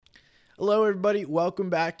Hello, everybody. Welcome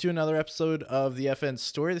back to another episode of the FN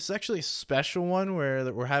Story. This is actually a special one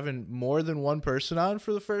where we're having more than one person on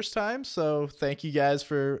for the first time. So thank you guys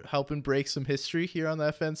for helping break some history here on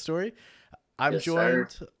the FN Story. I'm Yes, sir.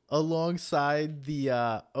 joined alongside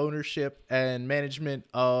the ownership and management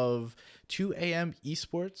of 2AM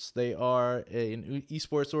Esports. They are an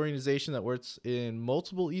esports organization that works in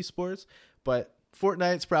multiple esports, but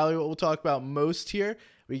Fortnite's probably what we'll talk about most here.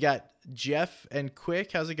 We got Jeff and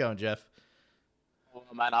Quick. How's it going, Jeff? Well,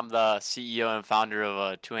 man, I'm the CEO and founder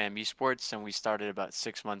of 2AM Esports, and we started about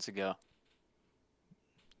 6 months ago.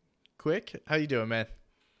 Quick, how you doing, man?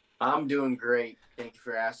 I'm doing great. Thank you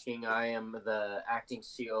for asking. I am the acting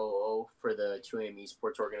COO for the 2AM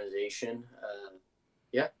Esports organization.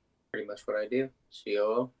 Yeah, pretty much what I do.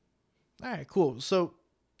 COO. All right, cool. So,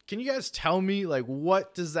 can you guys tell me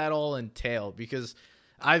what does that all entail? Because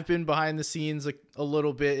I've been behind the scenes a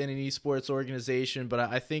little bit in an esports organization, but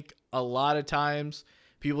I think a lot of times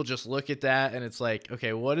people just look at that and it's like,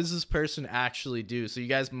 okay, what does this person actually do? So, you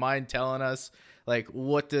guys mind telling us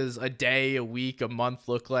what does a day, a week, a month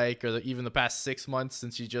look like, or even the past 6 months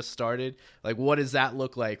since you just started? What does that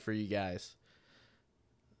look like for you guys?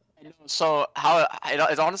 So how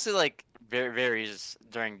it honestly varies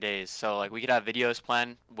during days. So like we could have videos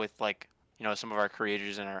planned with some of our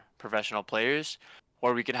creators and our professional players,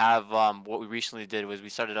 or we could have what we recently did was we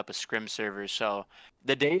started up a scrim server. So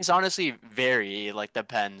the days honestly vary. It like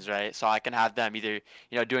depends, right? So I can have them either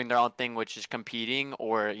doing their own thing, which is competing,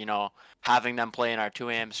 or having them play in our 2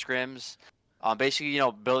 a.m. scrims. Basically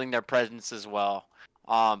building their presence as well.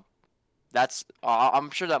 Um, that's I'm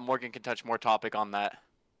sure that Morgan can touch more topic on that.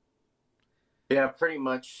 Yeah, pretty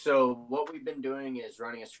much. So what we've been doing is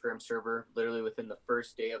running a scrim server literally within the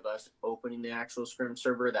first day of us opening the actual scrim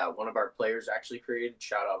server that one of our players actually created.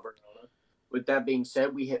 Shout out Verona. With that being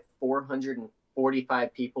said, we hit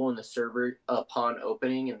 445 people in the server upon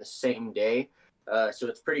opening in the same day. So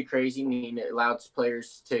it's pretty crazy. I mean, it allows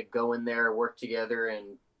players to go in there, work together,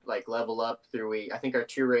 and level up through. I think our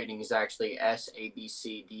tier rating is actually S, A, B,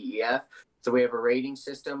 C, D, E, F. So we have a rating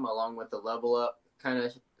system along with a level up kind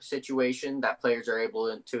of situation that players are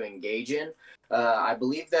able to engage in. I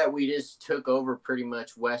believe that we just took over pretty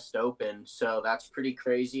much West Open, so that's pretty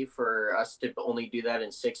crazy for us to only do that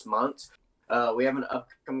in 6 months. We have an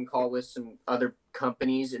upcoming call with some other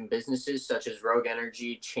companies and businesses such as Rogue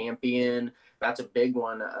Energy, Champion. That's a big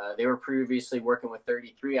one. They were previously working with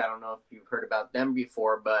 33. I don't know if you've heard about them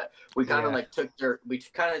before, but we kind of took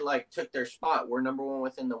their spot. We're number one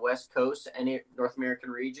within the West Coast and North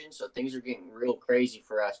American region, so things are getting real crazy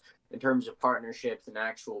for us in terms of partnerships and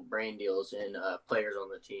actual brand deals and players on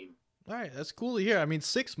the team. All right, that's cool to hear. I mean,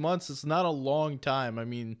 6 months is not a long time. I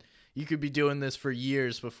mean, you could be doing this for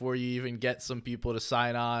years before you even get some people to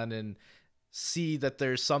sign on and see that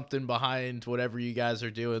there's something behind whatever you guys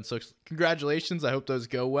are doing. So congratulations. I hope those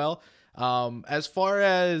go well. As far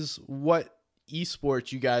as what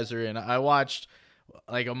esports you guys are in, I watched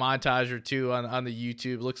like a montage or two on the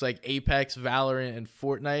YouTube. Looks like Apex, Valorant, and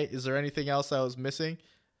Fortnite. Is there anything else I was missing?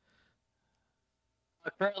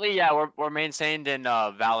 Currently, yeah, we're maintained in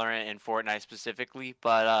Valorant and Fortnite specifically,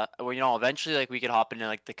 but eventually like we could hop into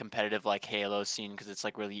like the competitive like Halo scene because it's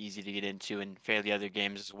like really easy to get into and fairly other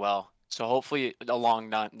games as well. So hopefully along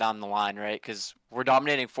down the line, right? Because we're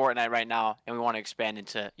dominating Fortnite right now, and we want to expand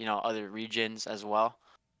into other regions as well.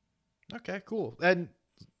 Okay, cool. And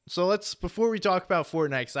so before we talk about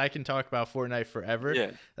Fortnite, because I can talk about Fortnite forever.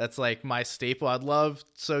 Yeah. That's like my staple.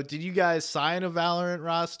 So did you guys sign a Valorant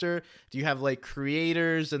roster? Do you have like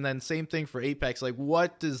creators? And then same thing for Apex. Like,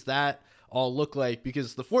 what does that all look like?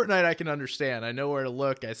 Because the Fortnite I can understand. I know where to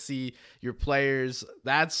look. I see your players.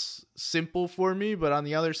 That's simple for me. But on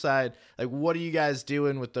the other side, like, what are you guys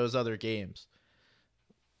doing with those other games?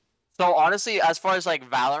 So honestly, as far as like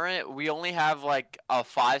Valorant, we only have like a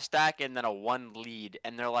 5 stack and then a 1 lead,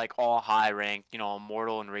 and they're like all high ranked,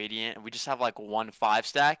 Immortal and Radiant. And we just have like 1 5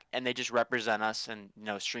 stack, and they just represent us and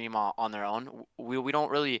stream on their own. We don't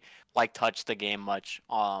really like touch the game much.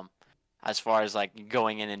 As far as like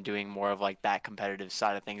going in and doing more of like that competitive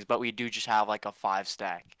side of things, but we do just have like a 5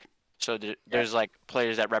 stack. So there's like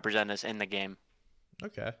players that represent us in the game.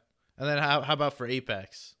 Okay. And then how about for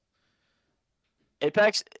Apex?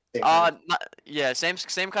 Apex, yeah, same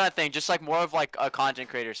kind of thing. Just like more of like a content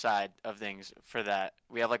creator side of things for that.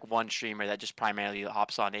 We have like one streamer that just primarily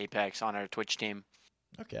hops on Apex on our Twitch team.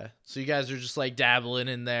 Okay, so you guys are just like dabbling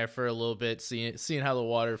in there for a little bit, seeing how the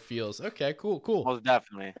water feels. Okay, cool. Well,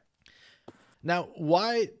 definitely. Now,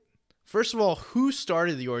 why? First of all, who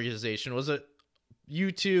started the organization? Was it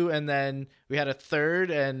you two, and then we had a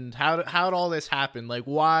third? And how did all this happen? Like,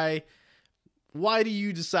 why? why do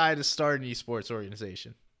you decide to start an esports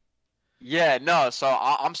organization? Yeah, no, so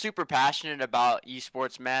I'm super passionate about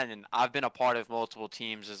esports, man, and I've been a part of multiple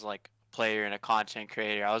teams as like player and a content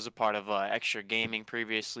creator. I was a part of Extra Gaming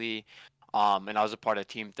previously, and I was a part of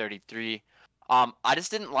Team 33. I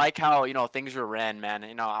just didn't like how, things were ran, man.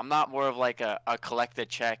 I'm not more of like a collect the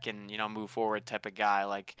check and, move forward type of guy.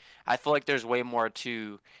 Like, I feel like there's way more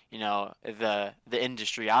to, the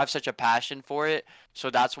industry. I have such a passion for it,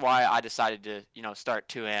 so that's why I decided to, start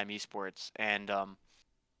 2AM Esports. And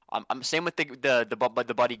I'm same with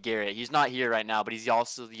the buddy Garrett. He's not here right now, but he's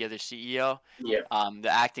also the other CEO, Yeah. the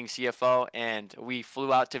acting CFO, and we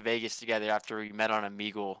flew out to Vegas together after we met on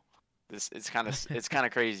Omegle. It's kind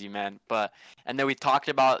of crazy, man. But and then we talked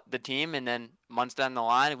about the team, and then months down the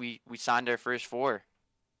line, we signed our first four.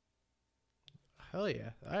 Hell yeah.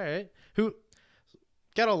 All right. Who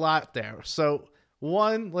got a lot there. So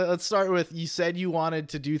one, let's start with, you said you wanted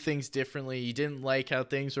to do things differently. You didn't like how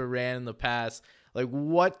things were ran in the past. Like,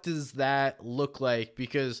 what does that look like?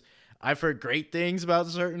 Because I've heard great things about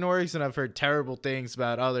certain orgs and I've heard terrible things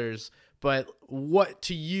about others. But what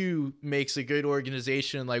to you makes a good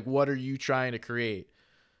organization? Like, what are you trying to create?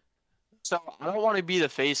 So I don't want to be the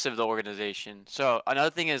face of the organization. So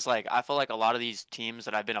another thing is like I feel like a lot of these teams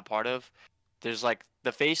that I've been a part of, there's like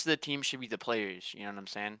the face of the team should be the players. You know what I'm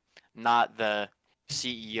saying? Not the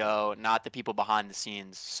CEO, not the people behind the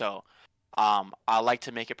scenes. So I like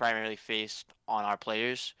to make it primarily based on our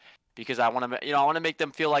players because I want to, I want to make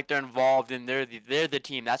them feel like they're involved and they're the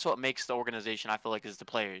team. That's what makes the organization. I feel like is the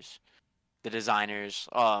players, the designers,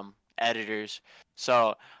 editors.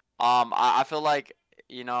 So I feel like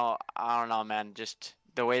I don't know, man. Just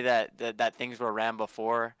the way that things were ran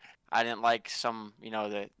before, I didn't like some,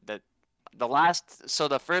 the last. So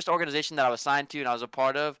the first organization that I was signed to and I was a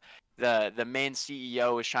part of, the main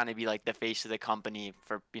CEO was trying to be like the face of the company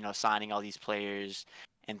for signing all these players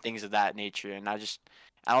and things of that nature, and I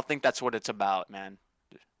don't think that's what it's about, man.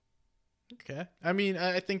 Okay. I mean,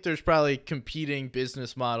 I think there's probably competing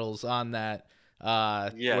business models on that,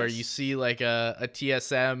 where you Yes. see like a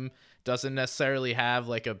TSM doesn't necessarily have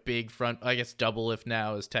like a big front. I guess Double If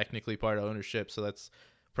Now is technically part of ownership, so that's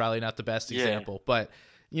probably not the best Yeah. example. But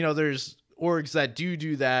there's orgs that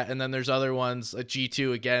do that, and then there's other ones. A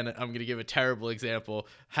G2, again, I'm gonna give a terrible example,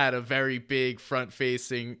 had a very big front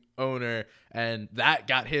facing owner, and that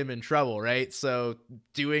got him in trouble, right? So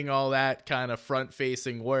doing all that kind of front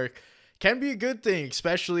facing work can be a good thing,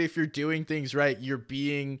 especially if you're doing things right. You're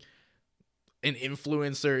being an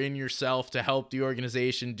influencer in yourself to help the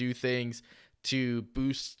organization do things to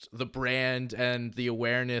boost the brand and the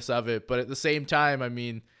awareness of it. But at the same time, I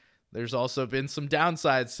mean, there's also been some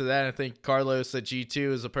downsides to that. I think Carlos at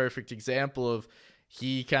G2 is a perfect example of,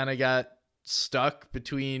 he kind of got stuck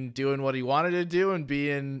between doing what he wanted to do and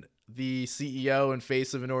being the CEO and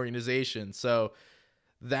face of an organization. So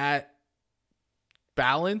that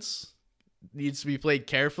balance needs to be played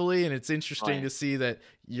carefully, and it's interesting Right. to see that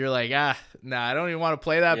you're like, nah, I don't even want to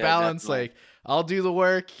play that Yeah, balance. definitely. Like, I'll do the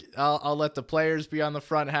work, I'll let the players be on the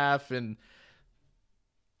front half, and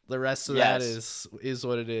the rest of that Yes. is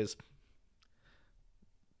what it is.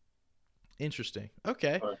 Interesting.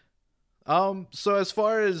 Okay. So as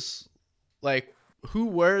far as like, who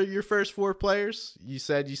were your first four players? You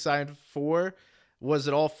said you signed four. Was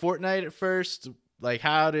it all Fortnite at first? Like,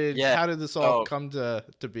 Yeah. how did this all So come to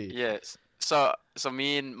be? yes. So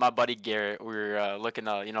me and my buddy Garrett, we were looking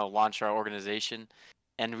to launch our organization,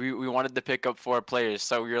 and we wanted to pick up four players.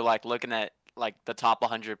 So we were like looking at like the top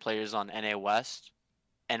 100 players on NA West,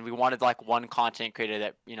 and we wanted like one content creator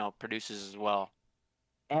that produces as well,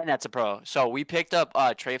 and that's a pro. So we picked up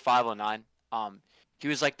Trey 509. He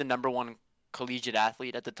was like the number one collegiate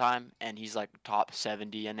athlete at the time, and he's like top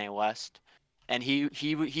 70 NA West. And he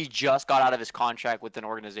just got out of his contract with an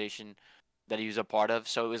organization that he was a part of,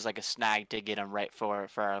 so it was like a snag to get him right for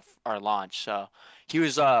our launch. So he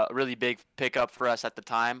was a really big pickup for us at the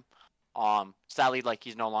time. Sadly, like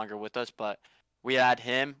he's no longer with us, but we had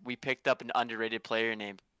him. We picked up an underrated player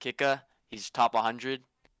named Kika. He's top 100.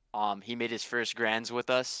 He made his first grands with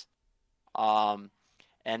us. Um,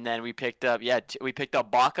 and then we picked up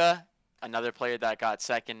Baca, another player that got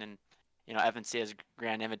second in FNCS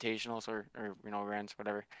Grand Invitationals or grands,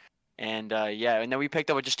 whatever. And and then we picked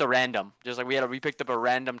up just a random, just like we picked up a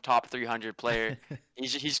random top 300 player.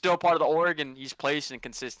 He's still part of the org and he's placing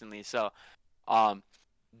consistently. So um,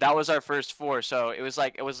 that was our first four. So it was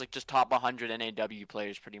like just top 100 NAW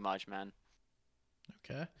players pretty much, man.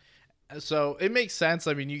 Okay. So it makes sense.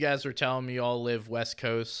 I mean, you guys were telling me you all live West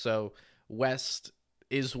Coast, so West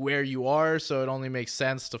is where you are, so it only makes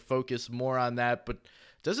sense to focus more on that. But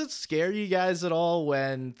does it scare you guys at all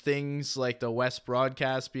when things like the West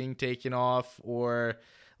broadcast being taken off, or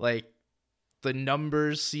like the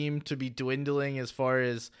numbers seem to be dwindling as far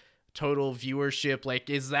as total viewership? Like,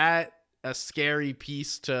 is that a scary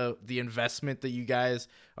piece to the investment that you guys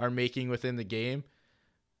are making within the game?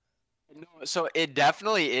 No, so it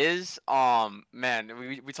definitely is. Man,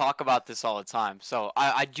 we talk about this all the time. So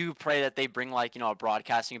I do pray that they bring like, a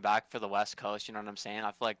broadcasting back for the West Coast. You know what I'm saying?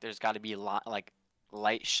 I feel like there's got to be a lot like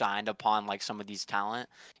light shined upon like some of these talent.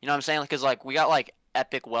 You know what I'm saying? Because like we got like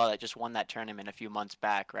Epic Well that just won that tournament a few months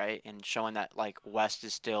back, right? And showing that like West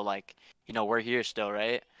is still like, we're here still,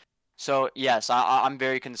 right? So yes, I'm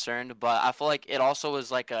very concerned, but I feel like it also is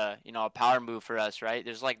like a power move for us, right?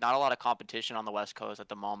 There's like not a lot of competition on the West Coast at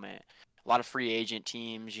the moment. A lot of free agent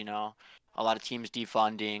teams, a lot of teams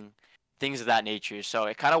defunding, things of that nature. So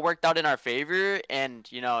it kind of worked out in our favor, and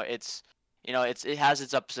it has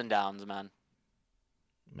its ups and downs, man.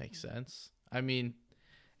 Makes sense. I mean,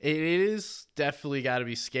 it is definitely got to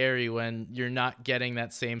be scary when you're not getting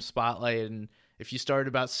that same spotlight. And if you started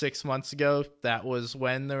about 6 months ago, that was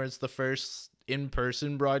when there was the first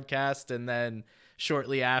in-person broadcast, and then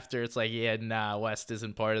shortly after, it's like, yeah, nah, West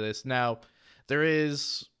isn't part of this. Now, there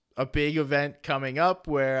is a big event coming up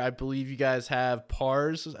where I believe you guys have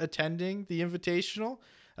Pars attending the Invitational.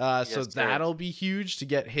 So that'll be huge to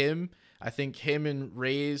get him. I think him and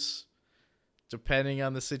Rays, depending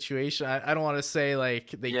on the situation, I don't want to say like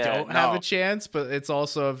they don't have a chance, but it's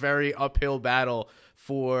also a very uphill battle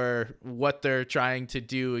for what they're trying to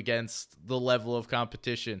do against the level of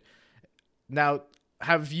competition. Now,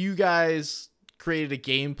 have you guys created a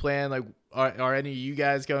game plan? Like, are any of you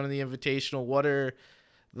guys going to the Invitational? What are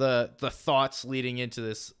the thoughts leading into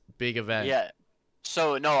this big event? Yeah.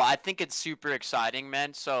 So no, I think it's super exciting,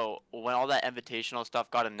 man. So when all that invitational stuff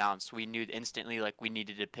got announced, we knew instantly like we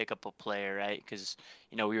needed to pick up a player, right? Because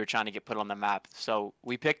we were trying to get put on the map. So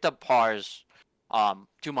we picked up Pars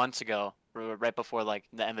 2 months ago, right before like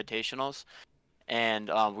the invitationals, and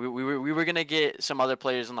we were gonna get some other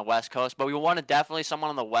players on the West Coast, but we wanted definitely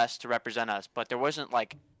someone on the West to represent us. But there wasn't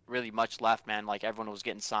like really much left, man. Like everyone was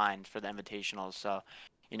getting signed for the invitationals, so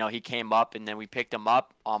he came up, and then we picked him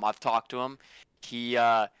up. I've talked to him.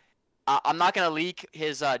 I'm not gonna leak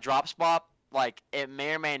his drop spot. Like it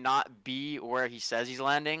may or may not be where he says he's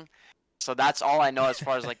landing. So that's all I know as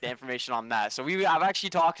far as like the information on that. So I've actually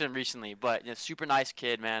talked to him recently, but super nice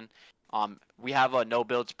kid, man. We have a No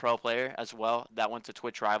Builds Pro player as well that went to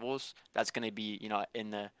Twitch Rivals. That's gonna be in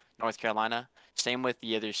the North Carolina. Same with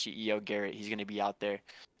the other CEO Garrett. He's gonna be out there.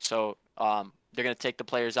 So they're gonna take the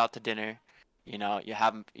players out to dinner. You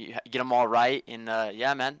get them all right, and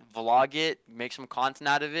yeah, man, vlog it, make some content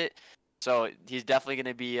out of it. So he's definitely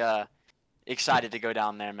gonna be excited to go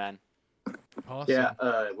down there, man. Awesome.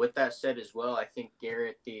 Yeah. With that said as well, I think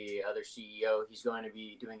Garrett, the other CEO, he's going to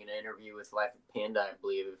be doing an interview with Life of Panda, I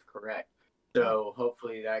believe, if correct. So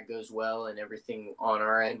hopefully that goes well, and everything on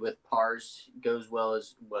our end with Pars goes well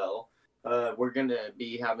as well. We're going to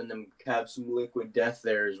be having them have some Liquid Death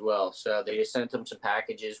there as well. So they just sent them some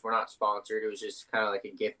packages. We're not sponsored. It was just kind of like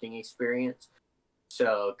a gifting experience.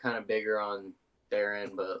 So kind of bigger on their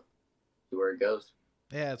end, but see where it goes.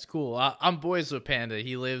 Yeah, it's cool. I'm boys with Panda.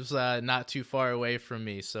 He lives not too far away from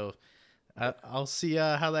me, so I'll see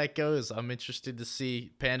how that goes. I'm interested to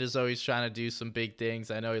see. Panda's always trying to do some big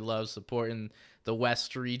things. I know he loves supporting the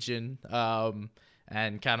West region,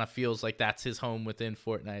 and kind of feels like that's his home within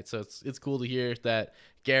Fortnite. So it's cool to hear that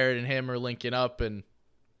Garrett and him are linking up, and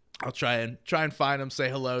I'll try and find him, say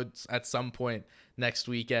hello at some point next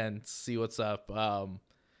weekend, see what's up. All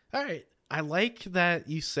right, I like that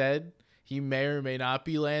you said he may or may not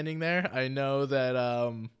be landing there. I know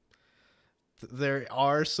that there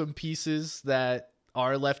are some pieces that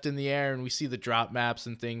are left in the air, and we see the drop maps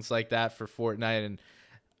and things like that for Fortnite. And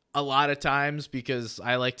a lot of times, because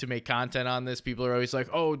I like to make content on this, people are always like,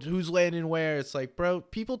 oh, who's landing where? It's like, bro,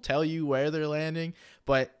 people tell you where they're landing,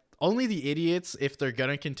 but only the idiots, if they're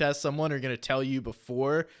going to contest someone, are going to tell you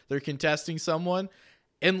before they're contesting someone,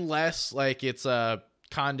 unless like it's a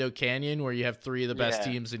Condo Canyon where you have three of the best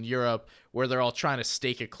teams in Europe where they're all trying to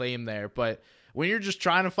stake a claim there. But when you're just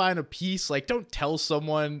trying to find a piece, like, don't tell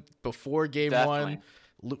someone before game one,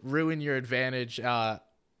 ruin your advantage.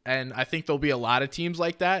 And I think there'll be a lot of teams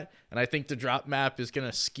like that. And I think the drop map is going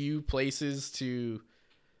to skew places to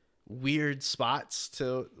weird spots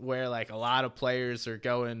to where like a lot of players are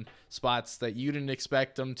going spots that you didn't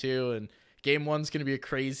expect them to. And game one's going to be a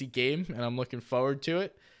crazy game, and I'm looking forward to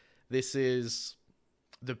it. This is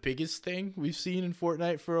the biggest thing we've seen in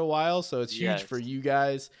Fortnite for a while, so it's huge for you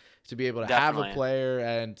guys to be able to have a player,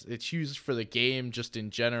 and it's huge for the game just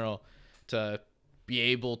in general to be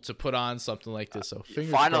able to put on something like this. So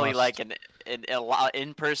fingers Finally, crossed. like an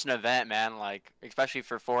in-person event, man. Like especially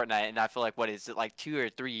for Fortnite, and I feel like what is it like 2 or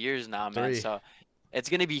 3 years now, man. 3. So it's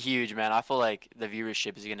gonna be huge, man. I feel like the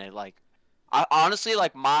viewership is gonna like. I honestly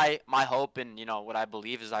like my hope and what I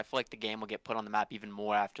believe is I feel like the game will get put on the map even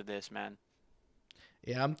more after this, man.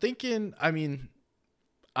 Yeah, I'm thinking. I mean,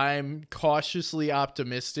 I'm cautiously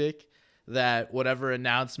optimistic that whatever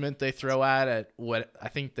announcement they throw at what I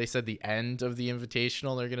think they said the end of the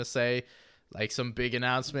invitational, they're gonna say like some big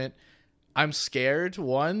announcement. I'm scared,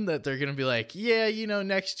 one, that they're gonna be like, yeah,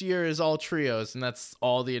 next year is all trios, and that's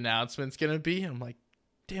all the announcement's gonna be. I'm like,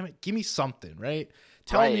 damn it, give me something, right?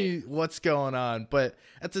 Tell me what's going on. But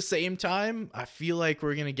at the same time, I feel like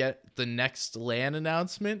we're gonna get the next LAN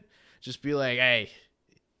announcement. Just be like, hey,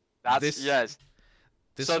 yes.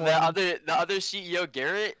 So one... the other CEO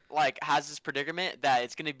Garrett like has this predicament that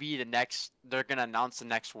it's gonna be they're gonna announce the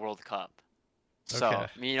next World Cup. So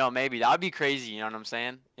Okay. maybe that would be crazy. You know what I'm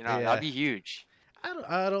saying? That'd be huge.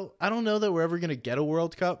 I don't know that we're ever gonna get a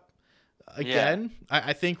World Cup again. Yeah.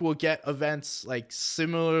 I think we'll get events like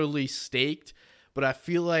similarly staked, but I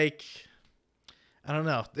feel like I don't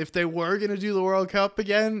know if they were gonna do the World Cup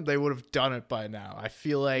again, they would have done it by now. I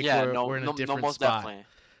feel like we're in a different spot. Definitely.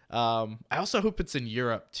 I also hope it's in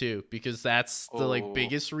Europe too, because that's the like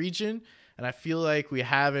biggest region, and I feel like we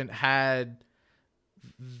haven't had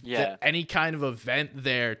any kind of event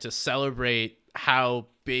there to celebrate how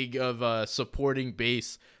big of a supporting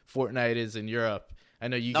base Fortnite is in Europe. I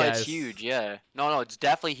know you guys. No, it's huge. Yeah. No, it's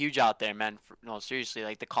definitely huge out there, man. No, seriously,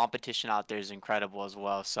 like the competition out there is incredible as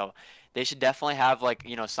well. So they should definitely have like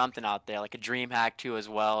something out there, like a dream hack too as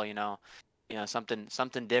well.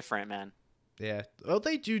 Something different, man. Yeah. Well,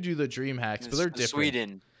 they do the dream hacks, but they're different.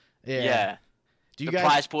 Sweden. Yeah. The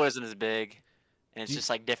prize pool isn't as big, and it's just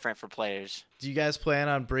like different for players. Do you guys plan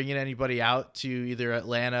on bringing anybody out to either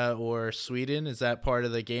Atlanta or Sweden? Is that part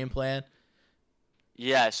of the game plan?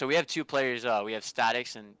 Yeah. So we have 2 players. We have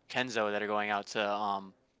Statix and Kenzo that are going out to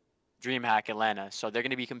DreamHack Atlanta. So they're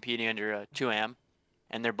going to be competing under 2am,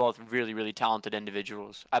 and they're both really, really talented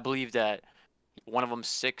individuals. I believe that one of them's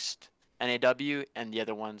 6th NAW, and the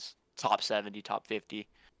other one's top 70, top 50,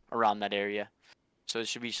 around that area. So it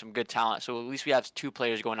should be some good talent. So at least we have 2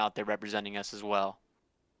 players going out there representing us as well.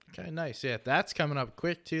 Okay, nice. Yeah, that's coming up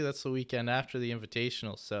quick too. That's the weekend after the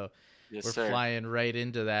Invitational. So we're flying right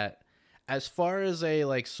into that. As far as a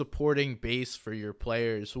like supporting base for your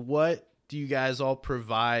players, what do you guys all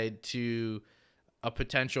provide to a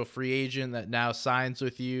potential free agent that now signs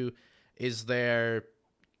with you? Is there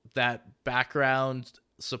that background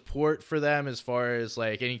support for them as far as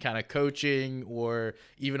like any kind of coaching, or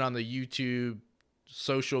even on the YouTube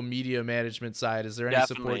social media management side? Is there any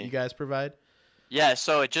support you guys provide? Yeah,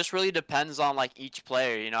 so it just really depends on like each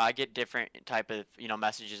player. I get different type of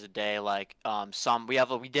messages a day. Like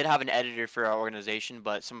we did have an editor for our organization,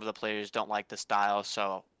 but some of the players don't like the style,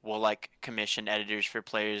 so we'll like commission editors for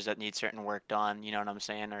players that need certain work done. You know what I'm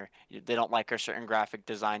saying? Or they don't like our certain graphic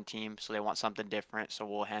design team, so they want something different, so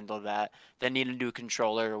we'll handle that. They need a new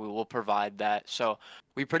controller, we will provide that. So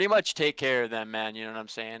we pretty much take care of them, man. You know what I'm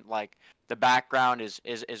saying? Like the background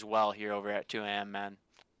is well here over at 2am, man.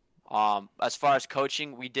 As far as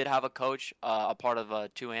coaching, we did have a coach, a part of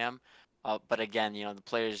 2am, but again, the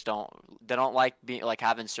players don't like being like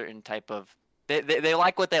having certain type of they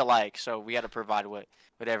like what they like, so we got to provide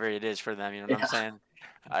whatever it is for them. You know what I'm saying?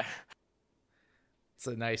 It's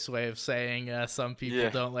a nice way of saying some people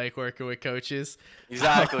don't like working with coaches.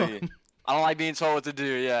 Exactly. I don't like being told what to do.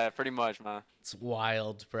 Yeah, pretty much, man. It's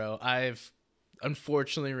wild, bro. I've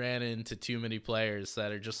unfortunately ran into too many players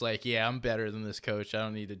that are just like, yeah, I'm better than this coach, I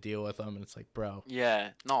don't need to deal with them. And it's like, bro, yeah,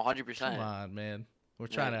 no, 100%. Come on, man, we're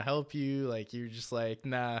trying to help you. Like, you're just like,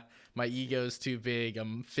 nah, my ego's too big,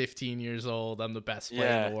 I'm 15 years old, I'm the best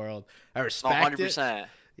player in the world. I respect 100%.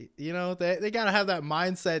 They gotta have that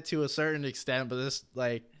mindset to a certain extent, but this,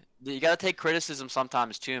 like, you gotta take criticism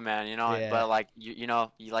sometimes too, man. But like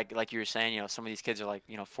like you were saying, some of these kids are like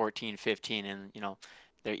 14, 15, and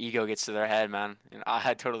their ego gets to their head, man.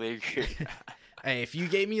 I totally agree. Hey, if you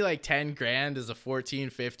gave me like 10 grand as a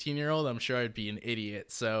 14, 15-year-old, I'm sure I'd be an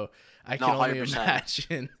idiot. So I can only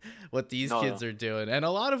imagine what these kids are doing. And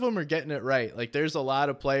a lot of them are getting it right. Like, there's a lot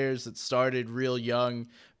of players that started real young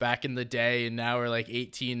back in the day, and now are like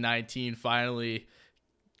 18, 19, finally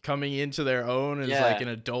coming into their own as like an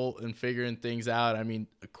adult and figuring things out. I mean,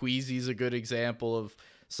 Queasy's a good example of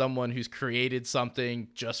someone who's created something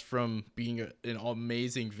just from being an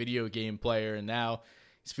amazing video game player, and now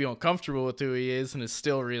he's feeling comfortable with who he is and is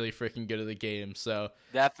still really freaking good at the game. So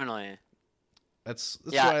definitely, that's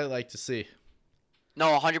what I like to see.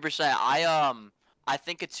 No, 100%. I I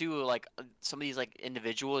think it too, like some of these like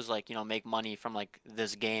individuals like, make money from like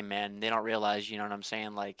this game, man. They don't realize, you know what I'm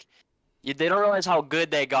saying? Like they don't realize how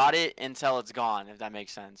good they got it until it's gone, if that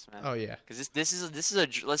makes sense, man. Oh yeah. Cuz this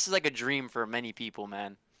is like a dream for many people,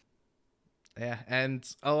 man. Yeah, and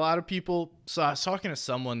a lot of people. So I was talking to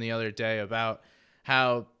someone the other day about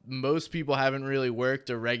how most people haven't really worked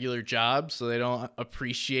a regular job, so they don't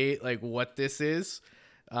appreciate like what this is,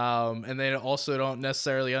 and they also don't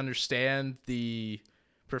necessarily understand the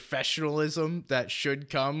professionalism that should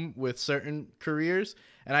come with certain careers.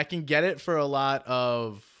 And I can get it for a lot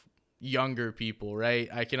of younger people, right?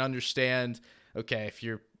 I can understand. Okay, if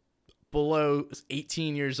you're below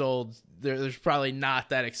 18 years old, there's probably not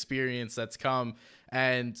that experience that's come.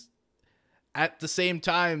 And at the same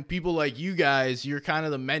time, people like you guys, you're kind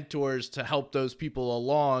of the mentors to help those people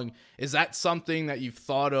along. Is that something that you've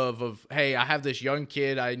thought of, hey, I have this young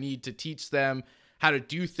kid, I need to teach them how to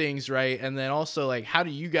do things right? And then also, like, how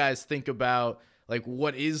do you guys think about, like,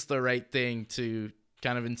 what is the right thing to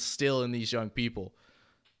kind of instill in these young people?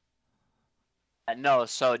 No,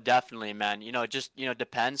 so definitely, man. Just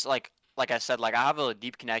depends. Like I said, like I have a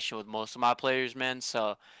deep connection with most of my players, man.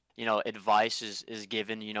 So advice is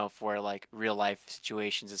given, for like real life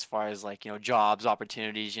situations as far as like jobs,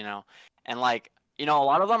 opportunities, and like a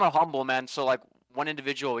lot of them are humble, man. So like one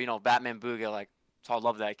individual, Batman Booga, like so I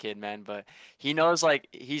love that kid, man. But he knows like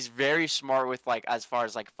he's very smart with like as far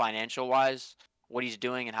as like financial wise, what he's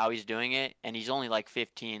doing and how he's doing it, and he's only like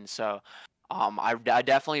 15, so. I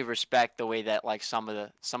definitely respect the way that like some of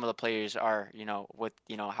the players are, with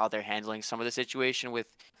how they're handling some of the situation with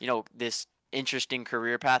this interesting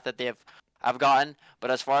career path that I've gotten.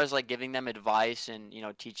 But as far as like giving them advice and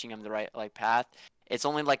teaching them the right like path, it's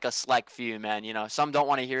only like a select few, man. Some don't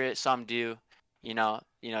want to hear it, some do.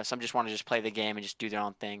 Some just want to just play the game and just do their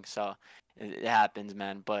own thing. So it happens,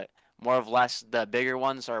 man. But more or less, the bigger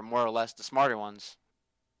ones are more or less the smarter ones.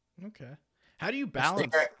 Okay. How do you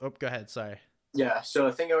balance? Oh, go ahead. Sorry. Yeah, so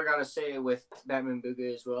a thing I gotta say with Batman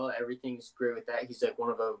Booga as well, everything's great with that. He's like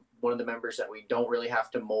one of the members that we don't really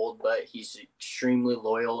have to mold, but he's extremely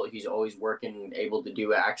loyal. He's always working, able to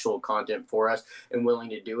do actual content for us, and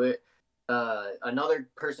willing to do it. Another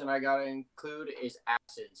person I gotta include is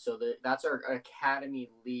Acid. So that's our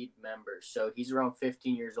academy lead member. So he's around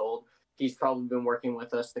 15 years old. He's probably been working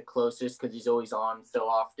with us the closest because he's always on so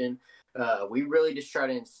often. We really just try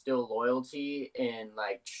to instill loyalty and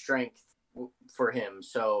like strength for him.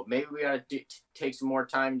 So maybe we got to take some more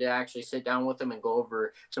time to actually sit down with him and go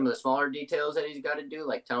over some of the smaller details that he's got to do,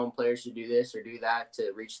 like telling players to do this or do that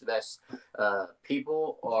to reach the best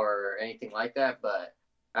people or anything like that. But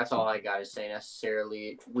that's all I got to say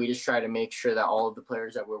necessarily. We just try to make sure that all of the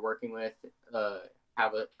players that we're working with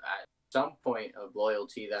have at some point of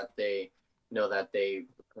loyalty that they know that they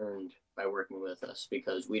earned by working with us,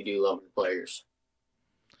 because we do love the players.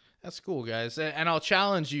 That's cool, guys. And I'll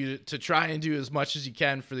challenge you to try and do as much as you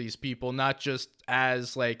can for these people, not just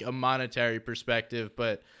as like a monetary perspective,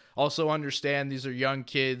 but also understand these are young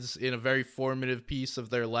kids in a very formative piece of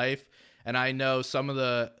their life. And I know some of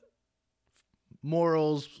the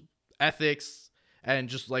morals, ethics, and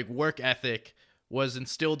just like work ethic was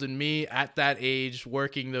instilled in me at that age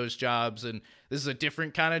working those jobs. And this is a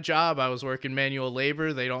different kind of job. I was working manual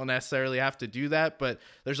labor. They don't necessarily have to do that, but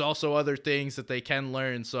there's also other things that they can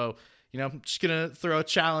learn. So, I'm just going to throw a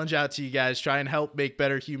challenge out to you guys. Try and help make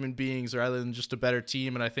better human beings rather than just a better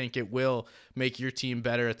team. And I think it will make your team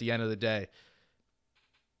better at the end of the day.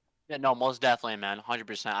 Yeah, no, most definitely, man.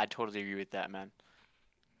 100%. I totally agree with that, man.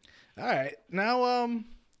 All right. Now,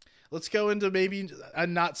 let's go into maybe a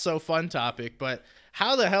not so fun topic, but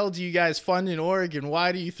how the hell do you guys fund in Oregon?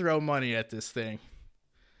 Why do you throw money at this thing?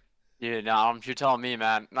 Dude, nah, you're telling me,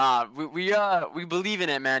 man. Nah, we believe in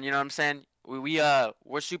it, man. You know what I'm saying?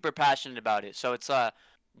 We're super passionate about it. So it's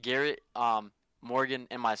Garrett, Morgan,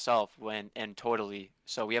 and myself and totally.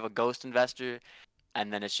 So we have a ghost investor,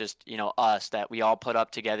 and then it's just us that we all put up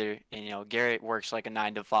together. And Garrett works like a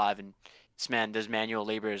 9 to 5, and this man does manual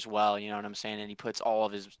labor as well. You know what I'm saying? And he puts all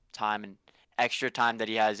of his time and extra time that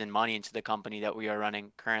he has in money into the company that we are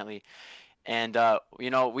running currently. And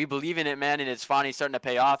we believe in it, man, and it's finally starting to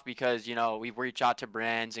pay off because we reach out to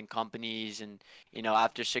brands and companies, and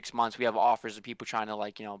after 6 months we have offers of people trying to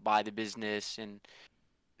like buy the business and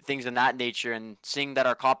things of that nature, and seeing that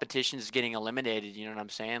our competition is getting eliminated. You know what I'm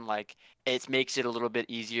saying? Like it makes it a little bit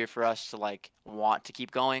easier for us to like want to keep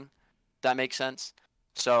going. If that makes sense.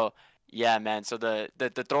 So yeah, man. So the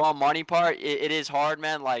throwing money part, it is hard,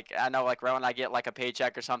 man. Like I know, like right when I get like a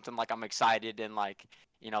paycheck or something, like I'm excited and like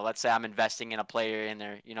let's say I'm investing in a player and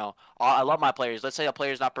I love my players. Let's say a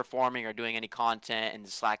player's not performing or doing any content and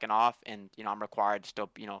slacking off, and I'm required to still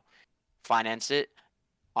finance it.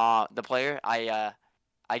 The player,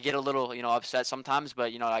 I get a little upset sometimes,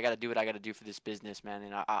 but I got to do what I got to do for this business, man,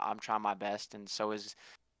 and I'm trying my best, and so is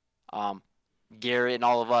um Garrett and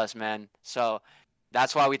all of us, man. So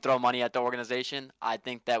that's why we throw money at the organization. I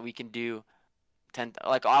think that we can do 10.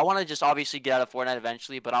 Like I want to just obviously get out of Fortnite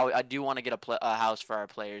eventually, but I do want to get a house for our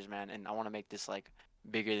players, man, and I want to make this like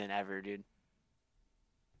bigger than ever, dude.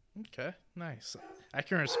 Okay, nice. I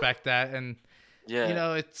can respect that, and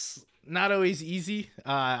Yeah. it's not always easy.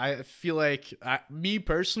 I feel like me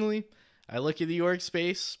personally, I look at the org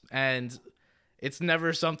space, and it's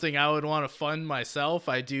never something I would want to fund myself.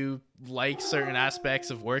 I do like certain aspects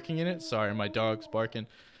of working in it. Sorry, my dog's barking.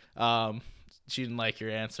 She didn't like your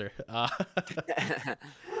answer.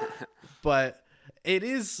 But it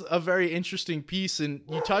is a very interesting piece, and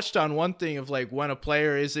you touched on one thing of like when a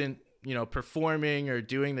player isn't, performing or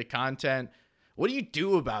doing the content. What do you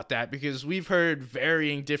do about that? Because we've heard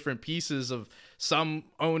varying different pieces of some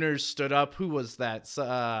owners stood up. Who was that?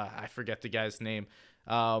 I forget the guy's name.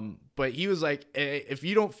 But he was like, if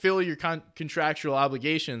you don't fill your contractual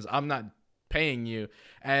obligations, I'm not paying you.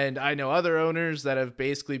 And I know other owners that have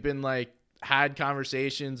basically been like, had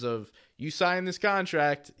conversations of, you signed this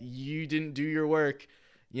contract, you didn't do your work,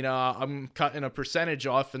 I'm cutting a percentage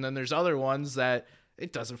off. And then there's other ones that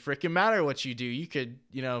it doesn't freaking matter what you do. You could,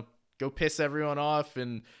 go piss everyone off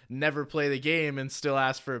and never play the game and still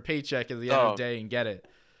ask for a paycheck at the end of the day and get it.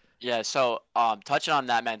 Yeah, so touching on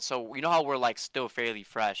that, man. So you know how we're like still fairly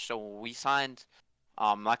fresh. So when we signed,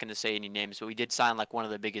 I'm not gonna say any names, but we did sign like one of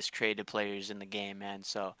the biggest creative players in the game, man.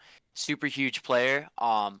 So super huge player,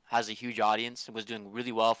 has a huge audience and was doing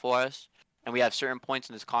really well for us. And we have certain points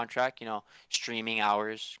in this contract, streaming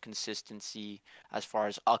hours, consistency, as far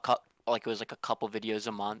as like it was like a couple videos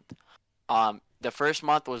a month. The first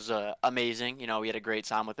month was amazing. We had a great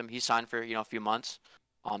time with him. He signed for a few months.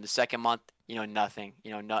 The second month, nothing.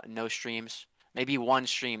 No streams. Maybe one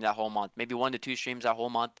stream that whole month. Maybe 1 to 2 streams that whole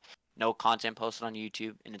month. No content posted on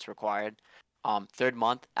YouTube, and it's required. Third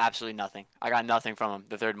month, absolutely nothing. I got nothing from him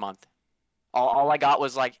the third month. All I got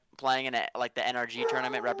was like playing in like the NRG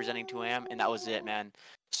tournament representing 2AM, and that was it, man.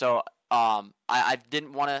 So I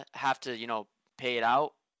didn't want to have to pay it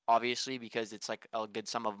out, obviously, because it's like a good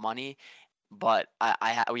sum of money. But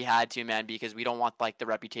we had to, man, because we don't want like the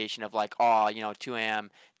reputation of like, 2AM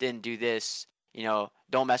didn't do this,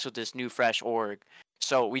 don't mess with this new fresh org.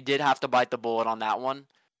 So we did have to bite the bullet on that one,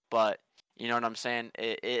 but you know what I'm saying?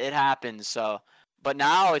 It happens. So, but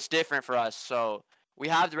now it's different for us. So we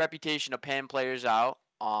have the reputation of paying players out.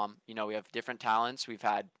 We have different talents. We've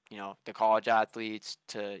had the college athletes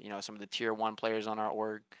to some of the tier 1 players on our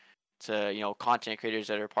org to content creators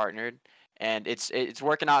that are partnered. And it's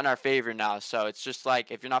working out in our favor now. So it's just like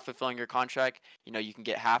if you're not fulfilling your contract, you can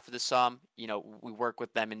get half of the sum. We work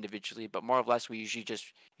with them individually, but more or less we usually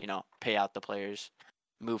just pay out the players,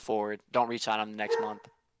 move forward, don't re-sign them the next month.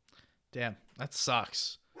 Damn, that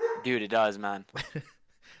sucks, dude. It does, man. It's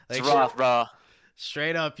like, rough, bro.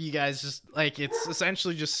 Straight up, you guys just like it's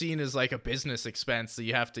essentially just seen as like a business expense that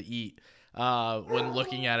you have to eat when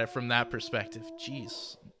looking at it from that perspective.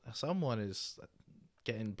 Jeez, someone is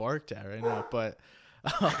getting barked at right now, but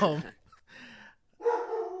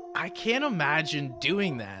I can't imagine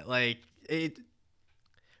doing that. Like it,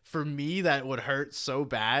 for me, that would hurt so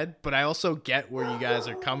bad, but I also get where you guys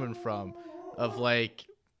are coming from of like,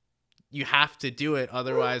 you have to do it.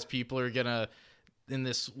 Otherwise people are gonna, in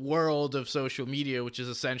this world of social media, which is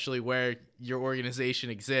essentially where your organization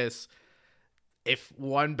exists, if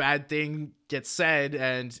one bad thing gets said,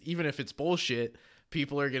 and even if it's bullshit,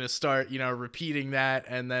 people are going to start, repeating that,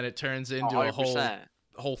 and then it turns into 100%.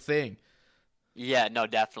 a whole thing. Yeah, no,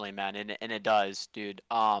 definitely, man. And it does, dude.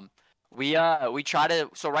 We try to,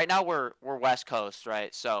 so right now we're West Coast,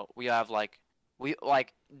 right? So we have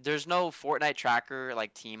there's no Fortnite tracker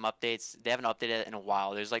like team updates. They haven't updated it in a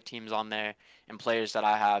while. There's like teams on there and players that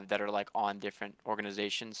I have that are like on different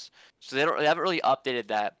organizations. So they haven't really updated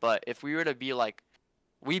that, but if we were to be like,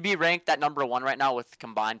 we'd be ranked at number 1 right now with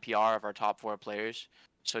combined PR of our top 4 players.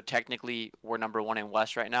 So technically, we're number 1 in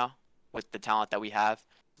West right now with the talent that we have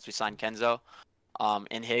since we signed Kenzo,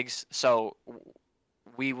 and Higgs. So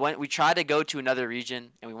we tried to go to another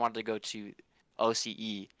region, and we wanted to go to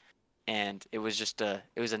OCE, and it was just a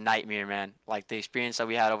nightmare, man. Like the experience that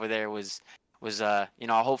we had over there was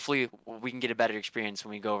hopefully we can get a better experience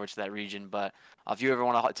when we go over to that region. But if you ever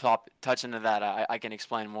want to touch into that, I can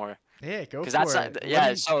explain more. Yeah, go for that's it.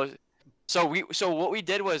 Yeah, So what we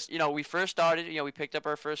did was, we first started, we picked up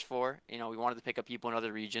our first four. We wanted to pick up people in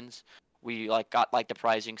other regions. We like got like the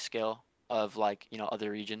pricing scale of like, other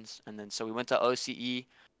regions. And then so we went to OCE.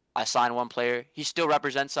 I signed one player. He still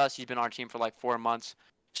represents us. He's been on our team for like 4 months.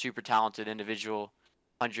 Super talented individual,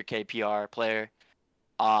 100K PR player.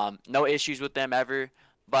 No issues with them ever.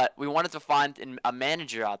 But we wanted to find a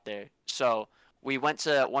manager out there. So we went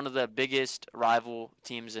to one of the biggest rival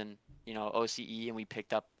teams in, OCE, and we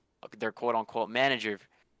picked up their quote unquote manager.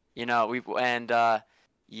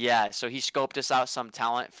 Yeah, so he scoped us out some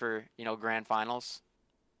talent for, grand finals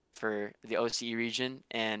for the OCE region,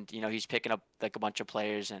 and he's picking up like a bunch of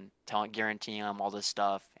players and guaranteeing them all this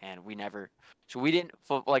stuff, and we didn't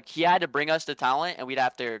like, he had to bring us the talent and we'd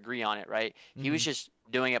have to agree on it, right? He was just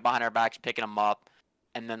doing it behind our backs, picking them up,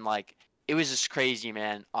 and then like it was just crazy,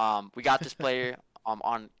 man. We got this player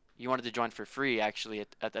on he wanted to join for free actually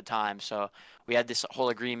at the time, so we had this whole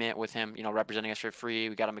agreement with him, representing us for free.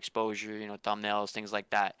 We got him exposure, thumbnails, things like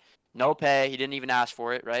that. No pay. He didn't even ask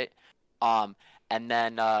for it, right? And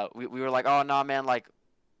then we were like, oh no, man, like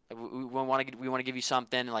we want to give you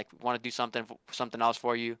something, like we want to do something else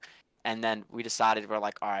for you. And then we decided, we're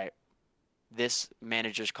like, all right, this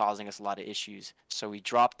manager's causing us a lot of issues. So we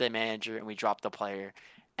dropped the manager and we dropped the player,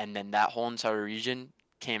 and then that whole entire region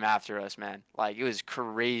came after us, man. Like it was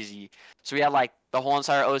crazy. So we had like the whole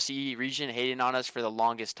entire OCE region hating on us for the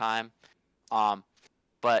longest time.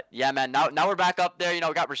 But yeah, man, now we're back up there.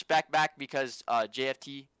 We got respect back because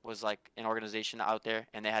JFT was like an organization out there,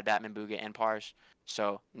 and they had Batman Booga and Pars.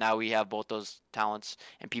 So now we have both those talents,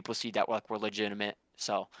 and people see that like we're legitimate.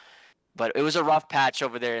 So, but it was a rough patch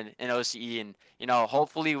over there in OCE, and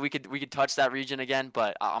hopefully we could touch that region again.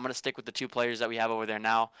 But I'm gonna stick with the two players that we have over there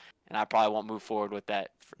now, and I probably won't move forward with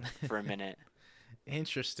that for a minute.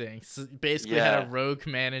 Interesting. So basically, had a rogue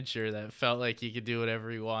manager that felt like he could do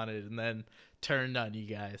whatever he wanted, and then turned on you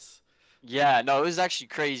guys. Yeah, no, it was actually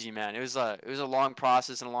crazy, man. It was a long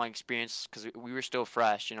process and a long experience because we were still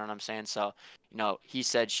fresh, you know what I'm saying? So, he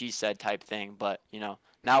said, she said type thing, but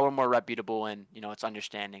now we're more reputable and it's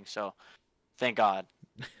understanding. So, thank God.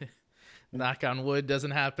 Knock on wood,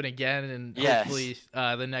 doesn't happen again, and hopefully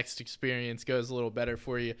the next experience goes a little better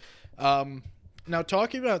for you. Now,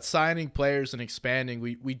 talking about signing players and expanding,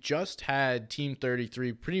 we just had Team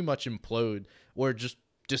 33 pretty much implode, or just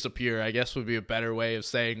disappear, I guess would be a better way of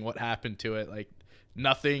saying what happened to it. Like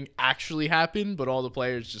nothing actually happened, but all the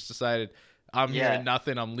players just decided, I'm hearing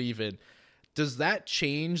nothing, I'm leaving. Does that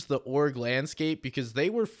change the org landscape? Because they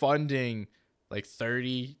were funding like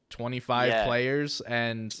 30, 25 players,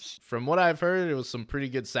 and from what I've heard, it was some pretty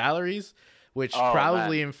good salaries, which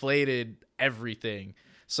probably inflated everything.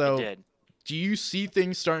 So do you see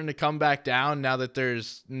things starting to come back down now that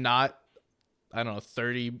there's not, I don't know,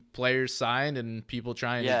 30 players signed and people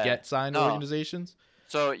trying to get signed to organizations?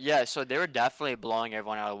 So so they were definitely blowing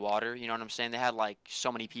everyone out of the water. You know what I'm saying? They had like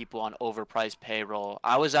so many people on overpriced payroll.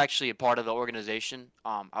 I was actually a part of the organization.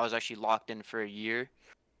 I was actually locked in for a year.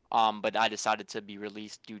 But I decided to be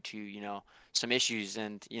released due to, some issues,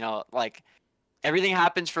 and, like everything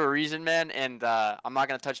happens for a reason, man. And I'm not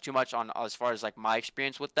going to touch too much on as far as like my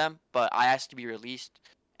experience with them, but I asked to be released,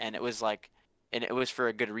 and it was for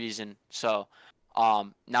a good reason. So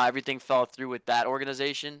now everything fell through with that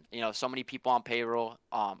organization. So many people on payroll.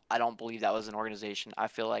 I don't believe that was an organization. I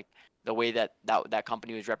feel like the way that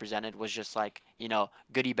company was represented was just like,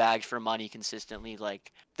 goodie bags for money consistently.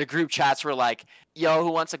 Like the group chats were like, yo,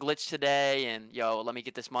 who wants a glitch today? And yo, let me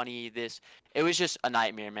get this money. It was just a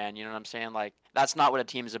nightmare, man. You know what I'm saying? Like that's not what a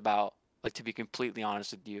team is about. Like, to be completely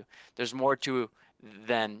honest with you, there's more to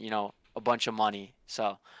than, a bunch of money.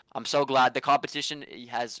 So I'm so glad the competition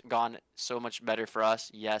has gone so much better for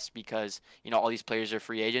us. Yes, because all these players are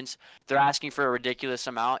free agents. They're asking for a ridiculous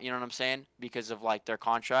amount, you know what I'm saying, because of like their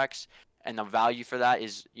contracts, and the value for that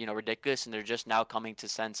is ridiculous, and they're just now coming to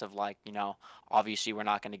sense of like, obviously we're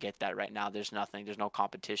not going to get that right now. There's no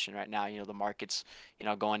competition right now. The market's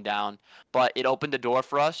going down, but it opened the door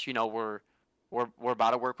for us. We're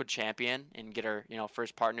about to work with Champion and get our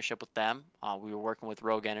first partnership with them. We were working with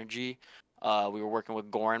Rogue Energy. We were working with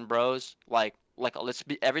Goran Bros.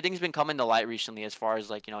 Everything's been coming to light recently as far as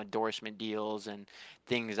like endorsement deals and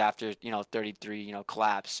things after 33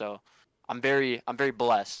 collapse. So I'm very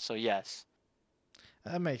blessed. So yes,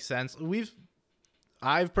 that makes sense.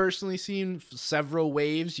 I've personally seen several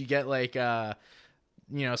waves. You get like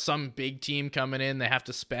some big team coming in, they have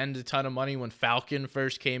to spend a ton of money. When Falcon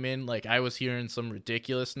first came in, like I was hearing some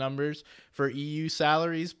ridiculous numbers for EU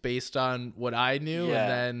salaries based on what I knew. And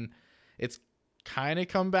then it's kind of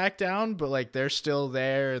come back down, but like they're still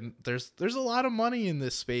there, and there's a lot of money in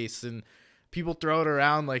this space. And people throw it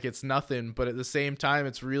around like it's nothing, but at the same time,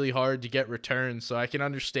 it's really hard to get returns. So I can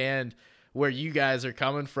understand where you guys are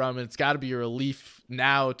coming from. And it's got to be a relief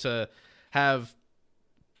now to have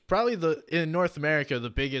probably in North America, the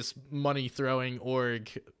biggest money throwing org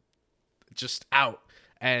just out.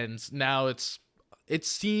 And now it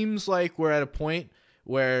seems like we're at a point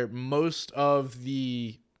where most of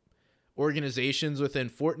the organizations within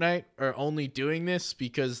Fortnite are only doing this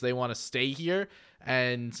because they want to stay here.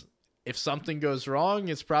 And if something goes wrong,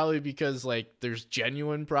 it's probably because like there's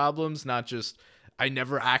genuine problems, not just I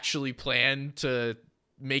never actually planned to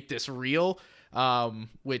make this real,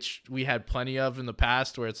 which we had plenty of in the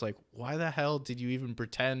past where it's like, why the hell did you even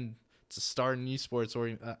pretend to start an esports?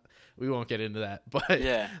 Or we won't get into that, but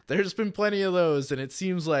Yeah. there's been plenty of those, and it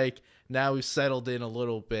seems like now we've settled in a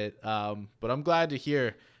little bit. But I'm glad to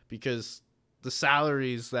hear, because the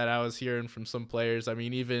salaries that I was hearing from some players, I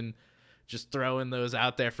mean, even just throwing those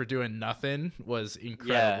out there for doing nothing was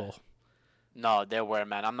incredible. Yeah. No, they were,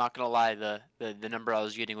 man. I'm not gonna lie. The number I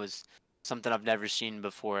was getting was something I've never seen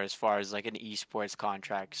before, as far as like an esports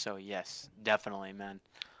contract. So yes, definitely, man.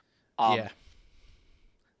 Yeah.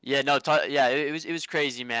 Yeah, no, yeah, it was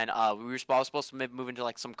crazy, man. We were supposed to move into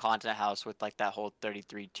like some content house with like that whole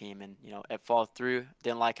 33 team, and it fell through.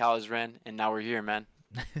 Didn't like how it was ran, and now we're here, man.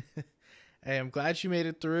 Hey, I'm glad you made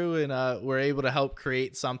it through, and we're able to help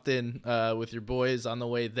create something with your boys on the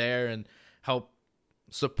way there, and help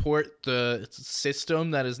support the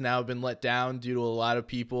system that has now been let down due to a lot of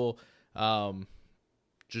people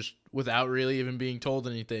just without really even being told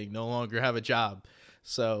anything, no longer have a job.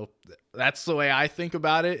 So that's the way I think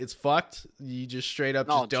about it. It's fucked. You just straight up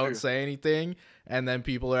just don't say anything, and then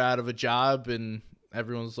people are out of a job and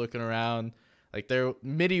everyone's looking around. Like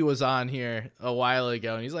Mitty was on here a while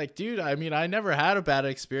ago, and he's like, dude, I mean, I never had a bad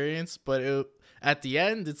experience, but at the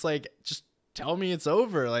end, it's like, just tell me it's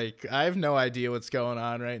over. Like, I have no idea what's going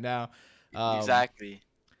on right now. Exactly.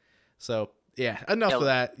 So yeah, enough of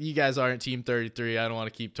that. You guys aren't Team 33. I don't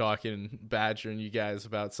want to keep talking, badgering you guys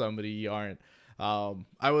about somebody you aren't.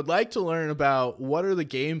 I would like to learn about what are the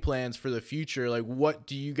game plans for the future. Like, what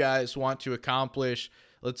do you guys want to accomplish?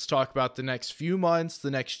 Let's talk about the next few months, the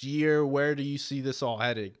next year. Where do you see this all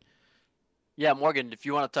heading? Yeah, Morgan, if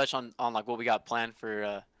you want to touch on like what we got planned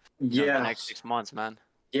for the next 6 months, man.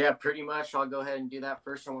 Yeah, pretty much. I'll go ahead and do that.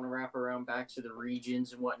 First, I want to wrap around back to the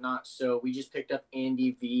regions and whatnot. So we just picked up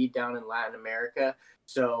Andy V down in Latin America.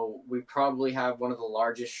 So we probably have one of the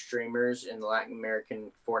largest streamers in the Latin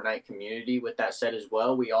American Fortnite community. With that said as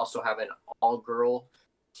well, we also have an all-girl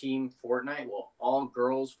team Fortnite,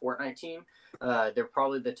 all-girls Fortnite team. They're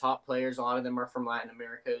probably the top players. A lot of them are from Latin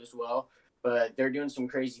America as well. But they're doing some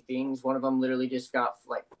crazy things. One of them literally just got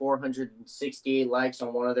like 468 likes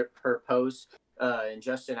on one of her posts in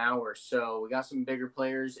just an hour. So we got some bigger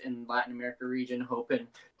players in Latin America region, hoping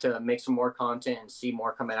to make some more content and see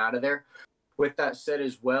more coming out of there. With that said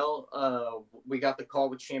as well, we got the call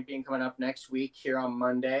with Champion coming up next week here on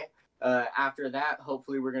Monday. After that,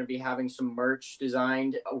 hopefully we're going to be having some merch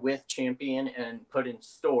designed with Champion and put in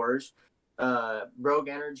stores. Rogue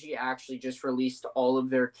Energy actually just released all of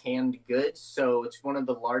their canned goods, so it's one of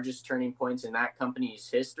the largest turning points in that company's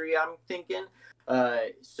history, I'm thinking.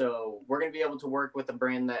 So we're going to be able to work with a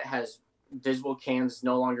brand that has visible cans,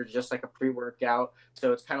 no longer just like a pre-workout.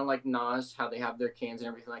 So it's kind of like Nas, how they have their cans and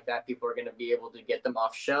everything like that. People are going to be able to get them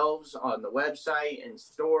off shelves on the website and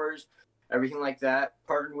stores, everything like that.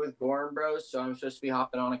 Partnered with Gorham Bros, so I'm supposed to be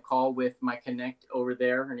hopping on a call with my connect over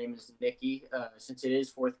there. Her name is Nikki. Since it is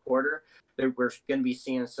fourth quarter, we're going to be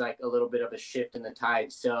seeing like a little bit of a shift in the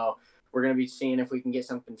tide. So we're going to be seeing if we can get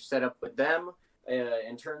something set up with them.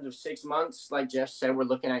 In terms of 6 months, like Jeff said, we're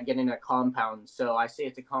looking at getting a compound. So I say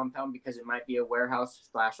it's a compound because it might be a warehouse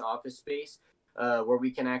 / office space where we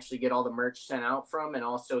can actually get all the merch sent out from, and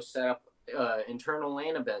also set up internal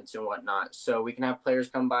LAN events and whatnot. So we can have players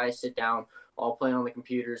come by, sit down, all play on the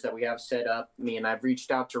computers that we have set up. I've reached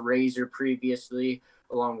out to Razer previously,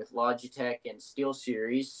 along with Logitech and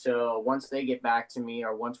SteelSeries. So once they get back to me,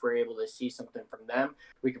 or once we're able to see something from them,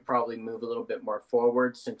 we could probably move a little bit more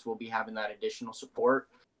forward, since we'll be having that additional support.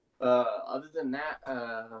 Other than that,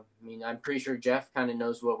 I'm pretty sure Jeff kind of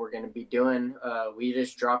knows what we're going to be doing. We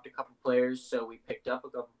just dropped a couple players, so we picked up a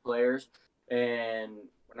couple players, and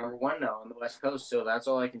we're number one now on the West Coast. So that's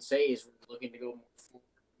all I can say is we're looking to go forward,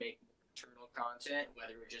 make internal content,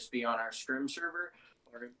 whether it just be on our scrim server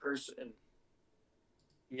or in person.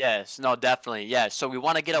 Yes, no, definitely. Yeah, so we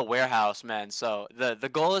want to get a warehouse, man. So the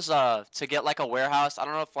goal is to get like a warehouse. I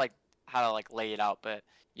don't know if like how to like lay it out, but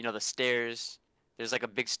the stairs, there's like a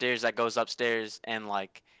big stairs that goes upstairs, and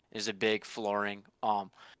like there's a big flooring.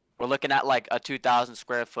 We're we're looking at like a 2,000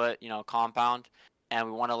 square foot, compound, and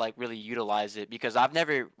we want to like really utilize it because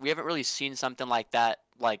we haven't really seen something like that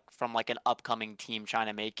like from like an upcoming team trying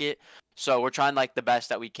to make it. So we're trying like the best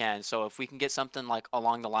that we can. So if we can get something like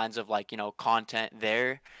along the lines of like, content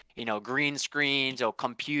there, green screens or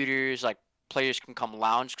computers, like players can come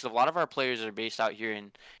lounge because a lot of our players are based out here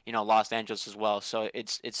in, Los Angeles as well. So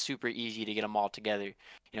it's super easy to get them all together,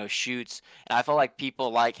 shoots. And I feel like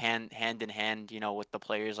people like hand in hand, with the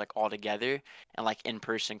players like all together and like in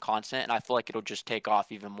person content. And I feel like it'll just take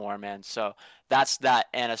off even more, man. So that's that.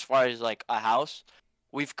 And as far as like a house,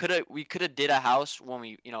 we could have did a house when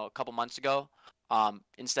we, a couple months ago.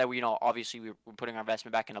 Instead we, obviously we're putting our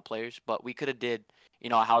investment back into players, but we could have did,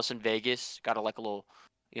 a house in Vegas, got like a little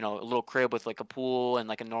crib with like a pool and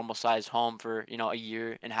like a normal sized home for, a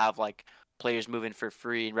year and have like players move in for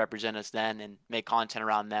free and represent us then and make content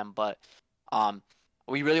around them. But um,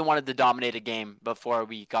 we really wanted to dominate a game before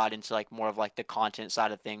we got into like more of like the content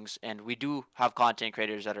side of things. And we do have content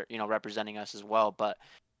creators that are, representing us as well. But,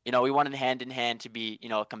 we wanted hand in hand to be,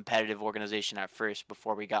 a competitive organization at first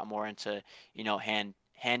before we got more into, hand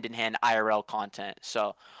in hand IRL content.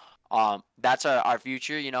 So that's our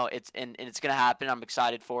future. And it's gonna happen. I'm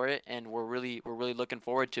excited for it, and we're really looking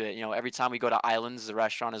forward to it. Every time we go to Islands, the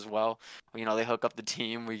restaurant as well, they hook up the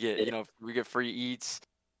team. We get we get free eats.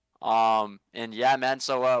 And yeah, man.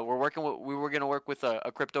 So we were gonna work with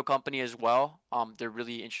a crypto company as well. They're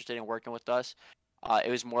really interested in working with us.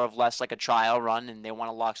 It was more of less like a trial run, and they want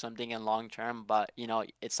to lock something in long term. But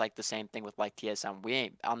it's like the same thing with like TSM. We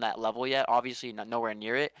ain't on that level yet. Obviously, nowhere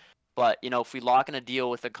near it. But if we lock in a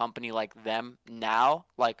deal with a company like them now,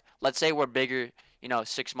 like let's say we're bigger,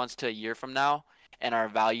 6 months to a year from now, and our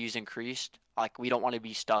values increased, like we don't want to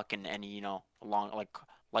be stuck in any, long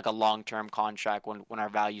like a long term contract when our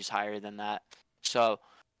value's higher than that. So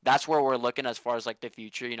that's where we're looking as far as like the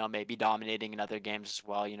future, maybe dominating in other games as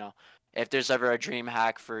well. If there's ever a dream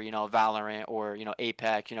hack for, Valorant or,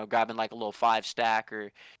 Apex, grabbing like a little 5 stack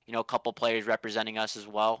or, a couple players representing us as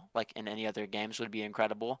well, like in any other games would be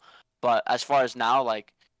incredible. But as far as now,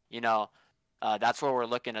 like, that's where we're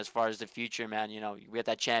looking as far as the future, man. We have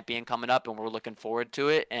that champion coming up and we're looking forward to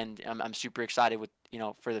it. And I'm super excited with,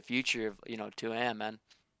 for the future of, 2AM, man.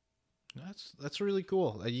 That's really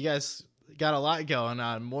cool. You guys got a lot going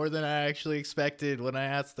on, more than I actually expected when I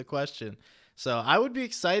asked the question. So I would be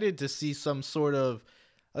excited to see some sort of,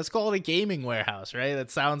 let's call it a gaming warehouse, right?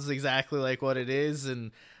 That sounds exactly like what it is,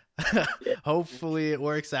 and hopefully it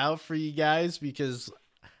works out for you guys because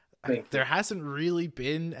there hasn't really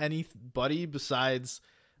been anybody besides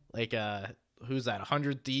like who's that,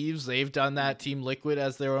 100 Thieves. They've done that. Team Liquid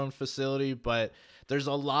as their own facility, but there's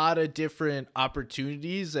a lot of different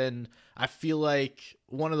opportunities, and I feel like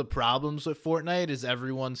one of the problems with Fortnite is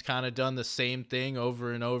everyone's kind of done the same thing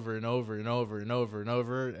over and over and over and over and over and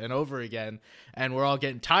over and over again, and we're all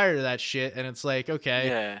getting tired of that shit. And it's like,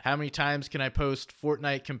 okay, how many times can I post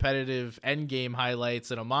Fortnite competitive endgame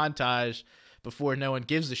highlights in a montage before no one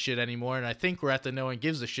gives a shit anymore? And I think we're at the no one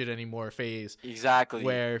gives a shit anymore phase. Exactly.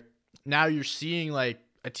 Where now you're seeing like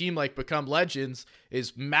a team like Become Legends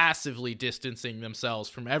is massively distancing themselves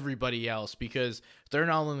from everybody else because they're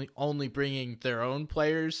not only bringing their own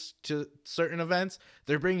players to certain events,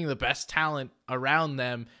 they're bringing the best talent around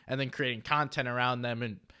them and then creating content around them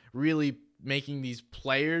and really making these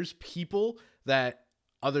players people that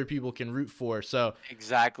other people can root for. So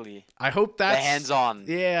exactly, I hope that's the hands-on.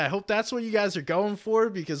 Yeah, I hope that's what you guys are going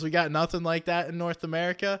for because we got nothing like that in North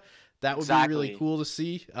America. That would be really cool to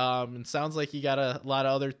see. And sounds like you got a lot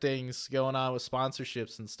of other things going on with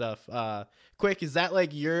sponsorships and stuff. Quick, is that like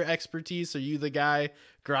your expertise? Are you the guy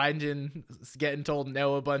grinding, getting told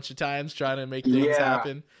no a bunch of times, trying to make things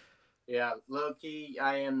happen? Yeah, low key,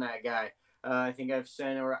 I am that guy. I think I've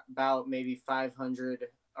sent about maybe 500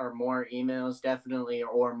 or more emails, definitely,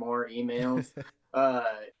 or more emails.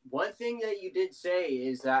 One thing that you did say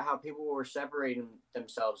is that how people were separating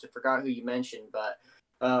themselves. I forgot who you mentioned, but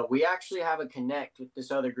we actually have a connect with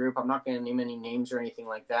this other group. I'm not going to name any names or anything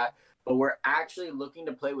like that, but we're actually looking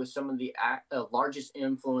to play with some of the largest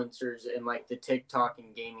influencers in like the TikTok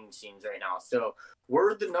and gaming scenes right now. So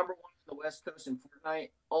we're the number one on the West Coast in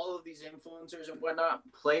Fortnite. All of these influencers and whatnot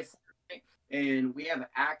play Fortnite, and we have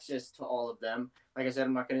access to all of them. Like I said,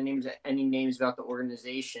 I'm not going to name any names about the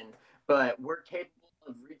organization, but we're capable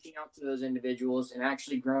of reaching out to those individuals and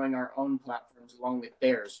actually growing our own platforms along with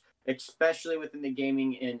theirs, especially within the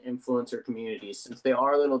gaming and influencer communities, since they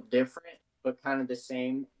are a little different, but kind of the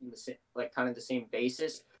same, like kind of the same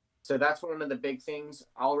basis. So that's one of the big things.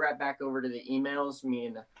 I'll wrap back over to the emails.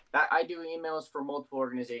 I do emails for multiple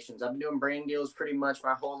organizations. I've been doing brand deals pretty much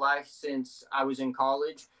my whole life since I was in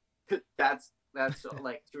college. that's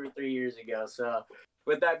like 2 or 3 years ago. So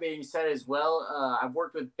with that being said as well, I've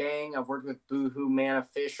worked with Bang, I've worked with Boohoo Man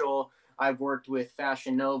Official, I've worked with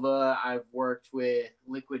Fashion Nova, I've worked with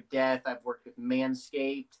Liquid Death, I've worked with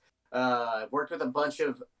Manscaped, I've worked with a bunch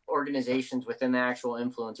of organizations within the actual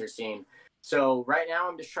influencer scene. So right now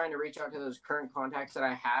I'm just trying to reach out to those current contacts that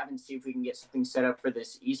I have and see if we can get something set up for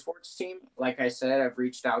this esports team. Like I said, I've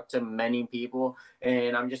reached out to many people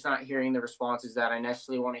and I'm just not hearing the responses that I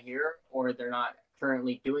necessarily want to hear, or they're not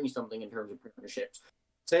currently doing something in terms of partnerships.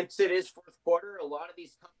 Since it is fourth quarter, a lot of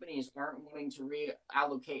these companies aren't wanting to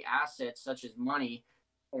reallocate assets such as money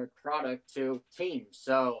or product to teams.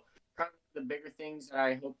 So kind of the bigger things that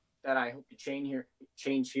I hope to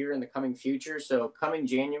change here in the coming future. So coming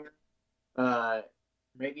January,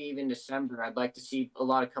 maybe even December, I'd like to see a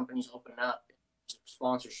lot of companies open up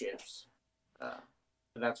sponsorships.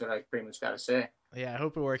 That's what I pretty much got to say. Yeah, I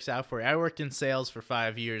hope it works out for you. I worked in sales for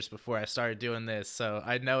 5 years before I started doing this, so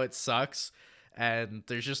I know it sucks, and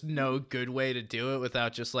there's just no good way to do it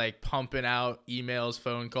without just like pumping out emails,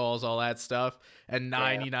 phone calls, all that stuff. And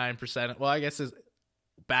 99%, well, I guess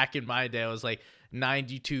back in my day, it was like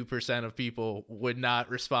 92% of people would not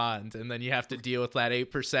respond, and then you have to deal with that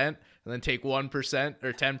 8% and then take 1%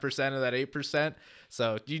 or 10% of that 8%.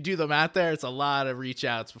 So you do the math there, it's a lot of reach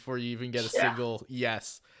outs before you even get a single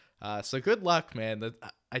yes. So good luck, man.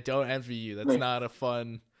 I don't envy you. That's not a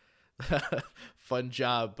fun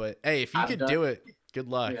job, but hey, if you could do it, good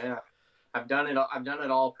luck. Yeah, I've done it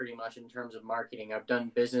all pretty much in terms of marketing. I've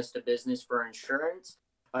done business to business for insurance.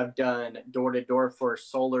 I've done door to door for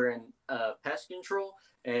solar and pest control,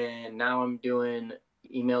 and now I'm doing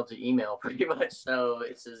email to email pretty much. So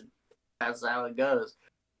that's how it goes.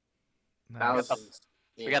 Nice.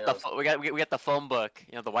 We got the phone book,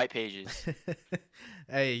 the white pages.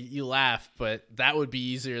 Hey, you laugh, but that would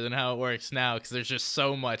be easier than how it works now because there's just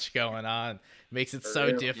so much going on. It makes it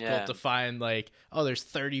so difficult to find like, oh, there's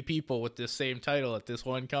 30 people with this same title at this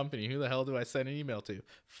one company. Who the hell do I send an email to?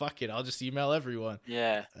 Fuck it, I'll just email everyone.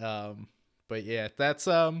 Yeah. But yeah, that's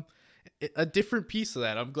a different piece of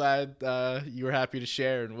that. I'm glad you were happy to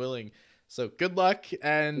share and willing. So good luck,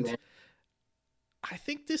 and I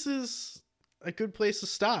think this is a good place to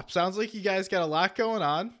stop. Sounds like you guys got a lot going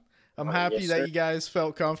on. I'm happy that you guys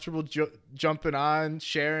felt comfortable jumping on,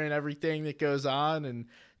 sharing everything that goes on, and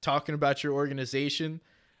talking about your organization.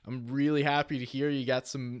 I'm really happy to hear you got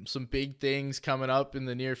some big things coming up in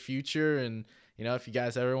the near future. And, if you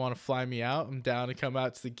guys ever want to fly me out, I'm down to come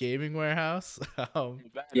out to the gaming warehouse.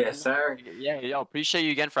 Yes, sir. Yeah, appreciate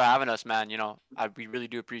you again for having us, man. We really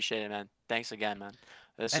do appreciate it, man. Thanks again, man.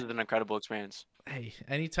 This has been an incredible experience. Hey,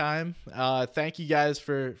 anytime. Thank you guys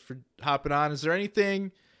for hopping on. Is there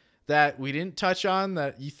anything that we didn't touch on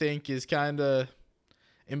that you think is kind of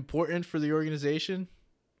important for the organization,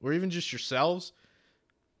 or even just yourselves?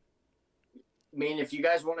 I mean, if you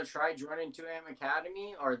guys want to try joining 2AM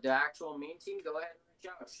Academy or the actual main team, go ahead and reach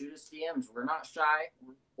out. Shoot us DMs. We're not shy.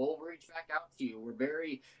 We'll reach back out to you. We're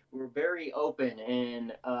very open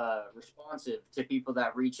and responsive to people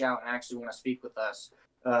that reach out and actually want to speak with us.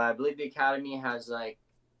 I believe the Academy has like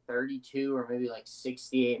 32 or maybe like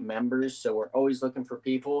 68 members, so we're always looking for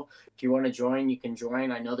people. If you want to join, you can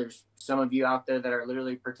join. I know there's some of you out there that are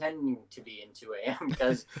literally pretending to be in 2AM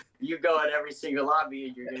because you go in every single lobby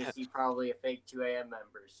and you're going to see probably a fake 2AM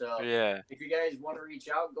member. So if you guys want to reach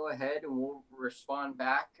out, go ahead and we'll respond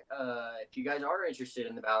back. If you guys are interested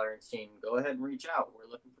in the Valorant scene, go ahead and reach out.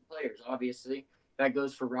 We're looking for players, obviously. That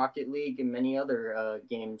goes for Rocket League and many other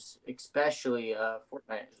games, especially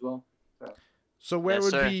Fortnite as well. So where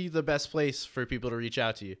would be the best place for people to reach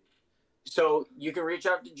out to you? So you can reach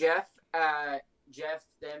out to Jeff at Jeff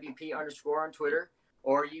the MVP _ on Twitter,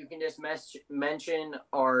 or you can just mention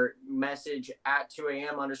or message at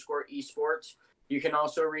 2AM _ esports. You can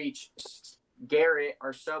also reach Garrett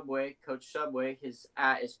or Subway, Coach Subway. His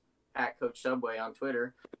 @ is at Coach Subway on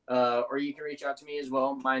Twitter. Or you can reach out to me as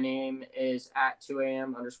well. My name is at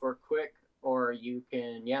 2AM _ quick, or you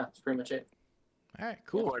can, that's pretty much it. All right,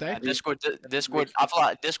 cool. Discord. I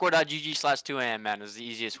thought discord.gg/2am, man, is the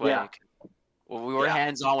easiest way. Yeah. Well, we were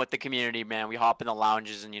hands-on with the community, man. We hop in the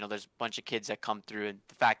lounges, and there's a bunch of kids that come through, and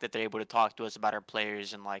the fact that they're able to talk to us about our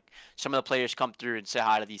players, and like some of the players come through and say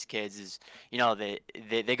hi to these kids is,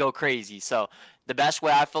 they go crazy. So the best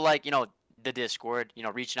way, I feel like, the Discord,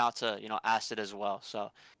 reaching out to Acid as well.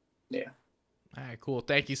 So yeah. All right, cool.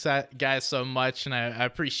 Thank you guys so much, and I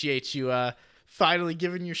appreciate you finally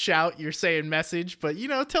giving your shout, your saying message, but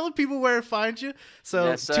telling people where to find you.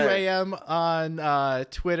 So 2AM on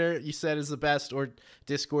Twitter, you said, is the best, or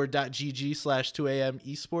discord.gg/2AM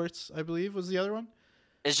esports, I believe was the other one.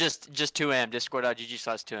 It's just 2am.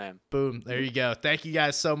 Discord.gg/2am. Boom. There you go. Thank you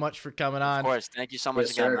guys so much for coming Of on. course. Thank you so much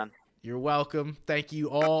Yes, again, sir. man. You're welcome. Thank you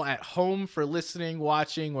all at home for listening,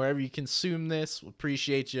 watching, wherever you consume this. We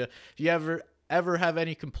appreciate you. If you ever have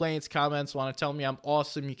any complaints, comments, want to tell me I'm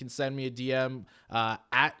awesome, you can send me a DM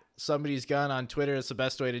at somebody's gun on Twitter. It's the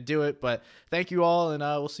best way to do it. But thank you all, and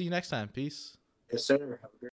we'll see you next time. Peace. Yes, sir. Have a great